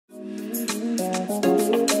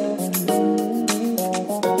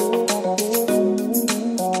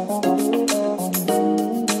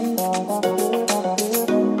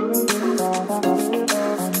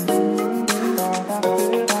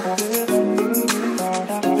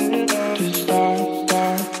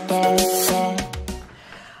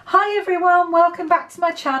everyone, welcome back to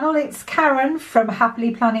my channel. It's Karen from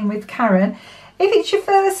Happily Planning with Karen. If it's your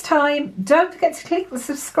first time, don't forget to click the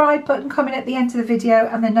subscribe button coming at the end of the video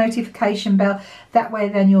and the notification bell. That way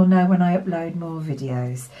then you'll know when I upload more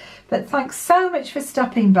videos. But thanks so much for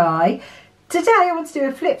stopping by. Today I want to do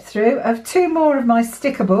a flip through of two more of my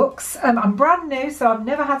sticker books. I'm brand new, so I've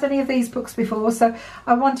never had any of these books before, so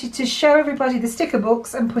I wanted to show everybody the sticker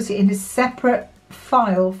books and put it in a separate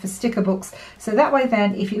file for sticker books, so that way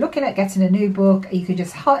then if you're looking at getting a new book, you can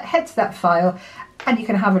just head to that file and you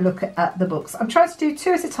can have a look at the books. I'm trying to do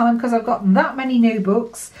two at a time because I've got that many new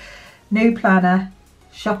books. New planner,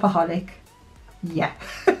 shopaholic, yeah.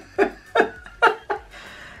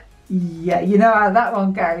 Yeah, you know how that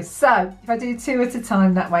one goes. So if I do two at a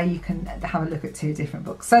time, that way you can have a look at two different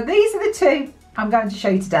books. So these are the two I'm going to show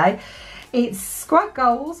you today. It's Squad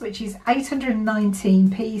Goals, which is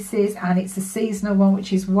 819 pieces, and it's a seasonal one,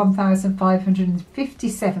 which is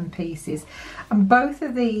 1,557 pieces. And both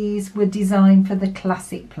of these were designed for the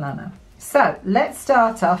classic planner. So let's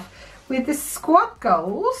start off with the Squad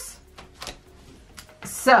Goals.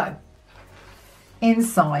 So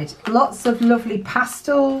inside, lots of lovely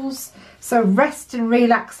pastels. So rest and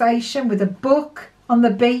relaxation with a book on the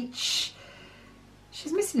beach.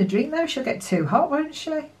 She's missing a drink though, she'll get too hot, won't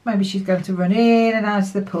she? Maybe she's going to run in and out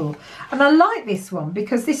of the pool. And I like this one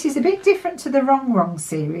because this is a bit different to the Wrong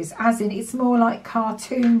series, as in it's more like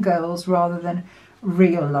cartoon girls rather than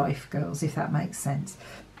real life girls, if that makes sense.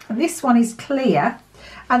 And this one is clear,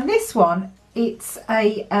 and this one, it's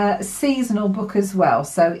a seasonal book as well,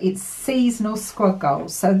 so it's seasonal Squad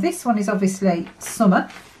Goals. So this one is obviously summer.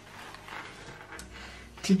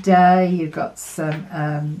 Today you've got some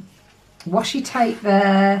washi tape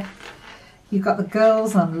there. You've got the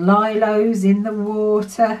girls on lilos in the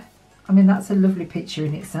water. I mean, that's a lovely picture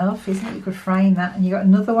in itself, isn't it? You could frame that, and you've got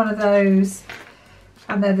another one of those,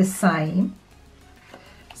 and they're the same.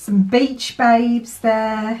 Some beach babes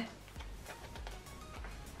there.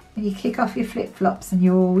 And you kick off your flip-flops and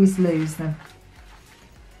you always lose them.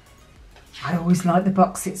 I always like the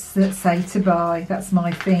boxes that say to buy. That's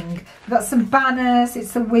my thing. We've got some banners.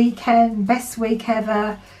 It's the weekend, best week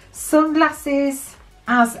ever. Sunglasses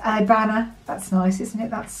as a banner. That's nice, isn't it?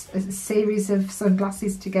 That's a series of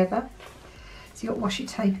sunglasses together. So you've got washi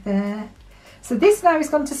tape there. So this now has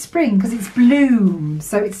gone to spring because it's bloom.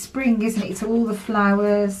 So it's spring, isn't it? It's all the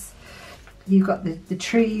flowers. You've got the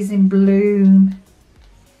trees in bloom.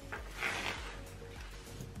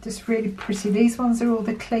 Just really pretty. These ones are all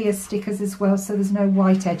the clear stickers as well, so there's no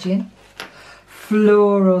white edging.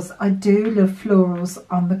 Florals. I do love florals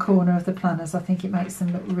on the corner of the planners. I think it makes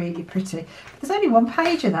them look really pretty. There's only one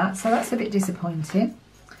page of that, so that's a bit disappointing.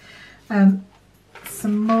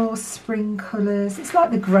 Some more spring colours. It's like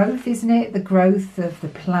the growth, isn't it? The growth of the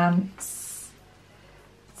plants.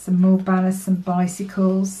 Some more banners, some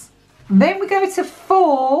bicycles. And then we go to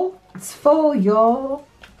fall. It's fall, y'all.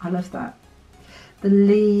 I love that. The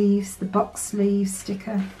leaves, the box leaf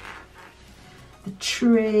sticker. The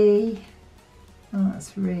tree. Oh,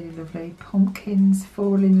 that's really lovely. Pumpkins,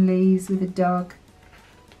 falling leaves with a dog.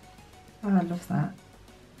 Oh, I love that.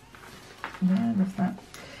 Yeah, I love that.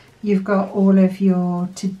 You've got all of your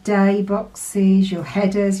today boxes, your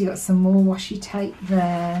headers. You've got some more washi tape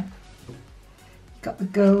there. You've got the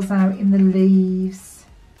girls out in the leaves.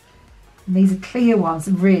 And these are clear ones.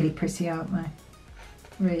 Really pretty, aren't they?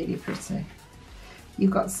 Really pretty.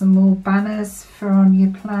 You've got some more banners for on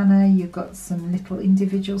your planner. You've got some little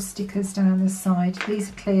individual stickers down the side. These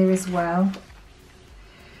are clear as well.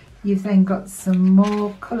 You've then got some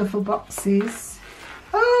more colourful boxes.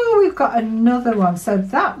 Oh, we've got another one. So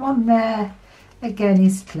that one there, again,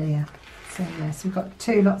 is clear. So yes, we've got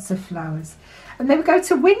two lots of flowers. And then we go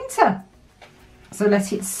to winter. So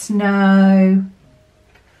let it snow.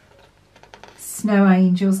 Snow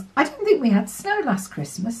angels. I don't think we had snow last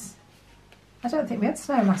Christmas. I don't think we had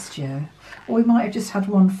snow last year, or we might have just had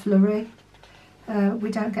one flurry.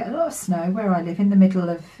 We don't get a lot of snow where I live, in the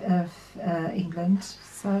middle of England.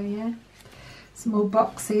 So yeah, some more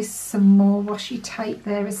boxes, some more washi tape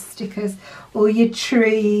there as stickers. All your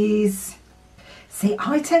trees. See,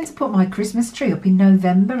 I tend to put my Christmas tree up in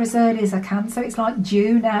November as early as I can, so it's like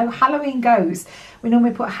June now. Halloween goes. We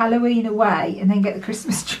normally put Halloween away and then get the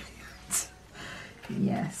Christmas tree out.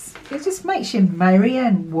 Yes, it just makes you merry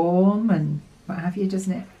and warm and what have you,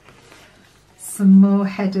 doesn't it? Some more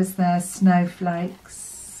headers there,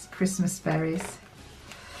 snowflakes, Christmas berries.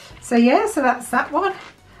 So yeah, so that's that one.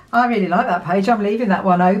 I really like that page. I'm leaving that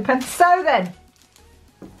one open. So then,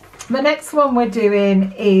 the next one we're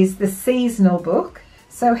doing is the seasonal book.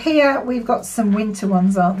 So here we've got some winter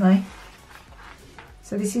ones, aren't they?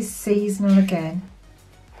 So this is seasonal again.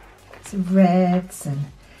 lots of reds, and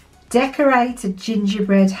decorate a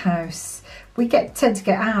gingerbread house. We tend to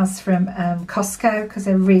get ours from Costco because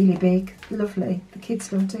they're really big. Lovely. The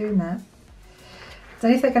kids love doing that.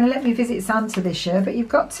 Don't know if they're going to let me visit Santa this year, but you've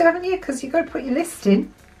got to, haven't you? Because you've got to put your list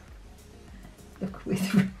in. Look,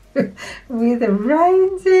 with a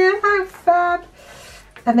reindeer, how fab.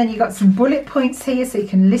 And then you've got some bullet points here so you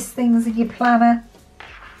can list things in your planner.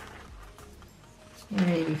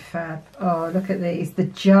 Really fab. Oh, look at these. The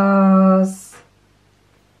jars.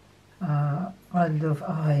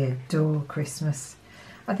 I adore Christmas.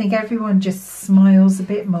 I think everyone just smiles a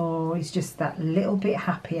bit more. It's just that little bit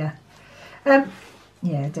happier.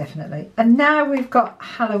 Yeah, definitely. And now we've got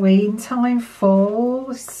Halloween time,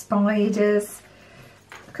 fall, spiders.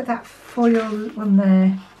 Look at that foil one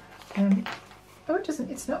there. Oh,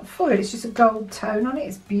 it's not foil, it's just a gold tone on it.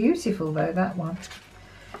 It's beautiful though, that one.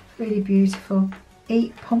 Really beautiful.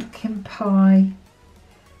 Eat pumpkin pie.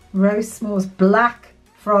 Roast s'mores. Black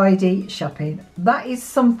Friday shopping. That is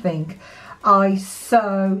something I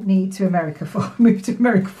so need to move to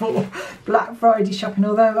America for. Black Friday shopping,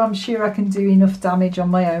 although I'm sure I can do enough damage on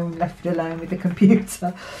my own left alone with the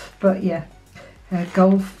computer. But yeah,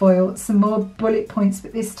 gold foil, some more bullet points,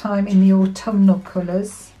 but this time in the autumnal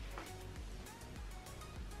colours.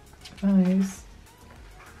 Those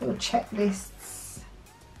little checklists.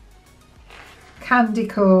 Candy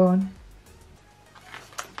corn.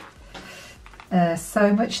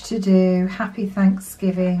 So much to do. Happy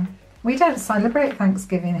Thanksgiving. We don't celebrate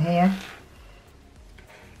Thanksgiving here.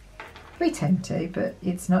 We tend to, but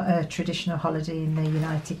it's not a traditional holiday in the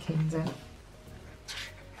United Kingdom.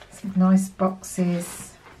 Some nice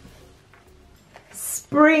boxes.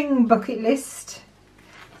 Spring bucket list.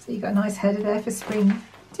 So you've got a nice header there for spring.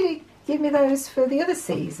 Did you give me those for the other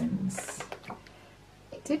seasons?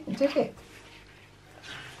 It didn't, did it?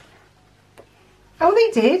 Oh,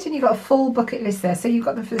 they did, and you've got a full bucket list there. So you've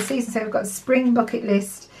got them for the season. So we've got a spring bucket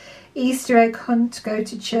list, Easter egg hunt, go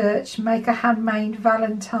to church, make a handmade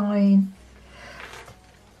Valentine.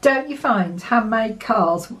 Don't you find handmade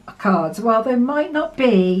cards, while they might not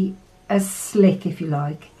be as slick, if you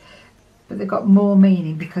like, but they've got more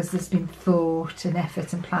meaning because there's been thought and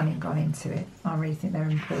effort and planning gone into it. I really think they're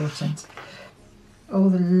important. All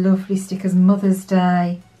the lovely stickers. Mother's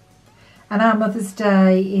Day. And our Mother's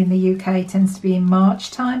Day in the UK tends to be in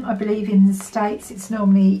March time. I believe in the States it's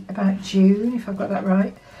normally about June, if I've got that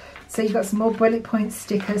right. So you've got some more bullet point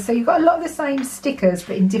stickers. So you've got a lot of the same stickers,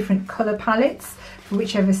 but in different colour palettes for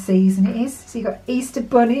whichever season it is. So you've got Easter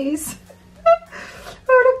bunnies.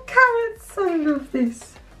 Oh, the carrots. I love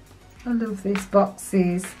this. I love this.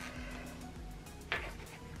 Boxes.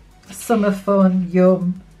 Summer fun.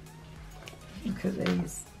 Yum. Look at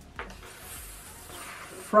these.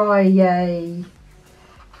 Friday,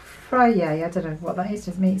 I don't know what that is,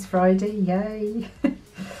 just means Friday, yay.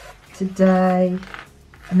 Today.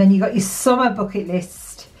 And then you got your summer bucket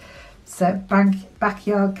list. So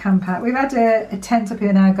backyard camp out. We've had a tent up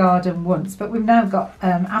in our garden once, but we've now got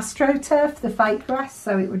AstroTurf, the fake grass,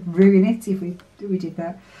 so it would ruin it if we did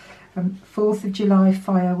that. 4th of July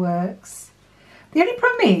fireworks. The only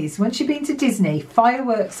problem is, once you've been to Disney,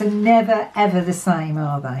 fireworks are never ever the same,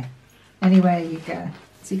 are they? Anywhere you go.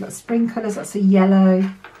 So you've got spring colours, lots of yellow.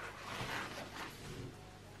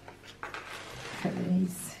 Look at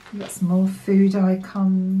these. You've got some more food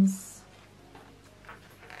icons.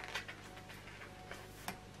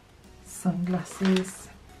 Sunglasses.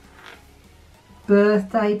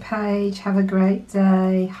 Birthday page, have a great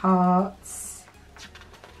day, hearts.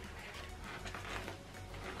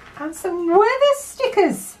 And some weather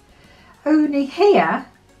stickers. Only here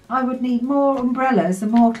I would need more umbrellas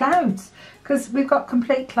and more clouds, because we've got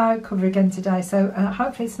complete cloud cover again today, so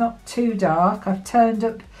hopefully it's not too dark. I've turned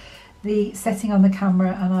up the setting on the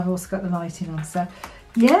camera and I've also got the lighting on. So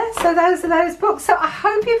yeah, so those are those books. So I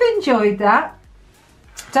hope you've enjoyed that.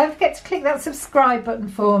 Don't forget to click that subscribe button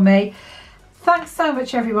for me. Thanks so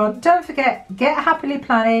much everyone. Don't forget, get happily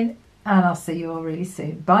planning, and I'll see you all really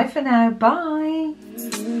soon. Bye for now. Bye.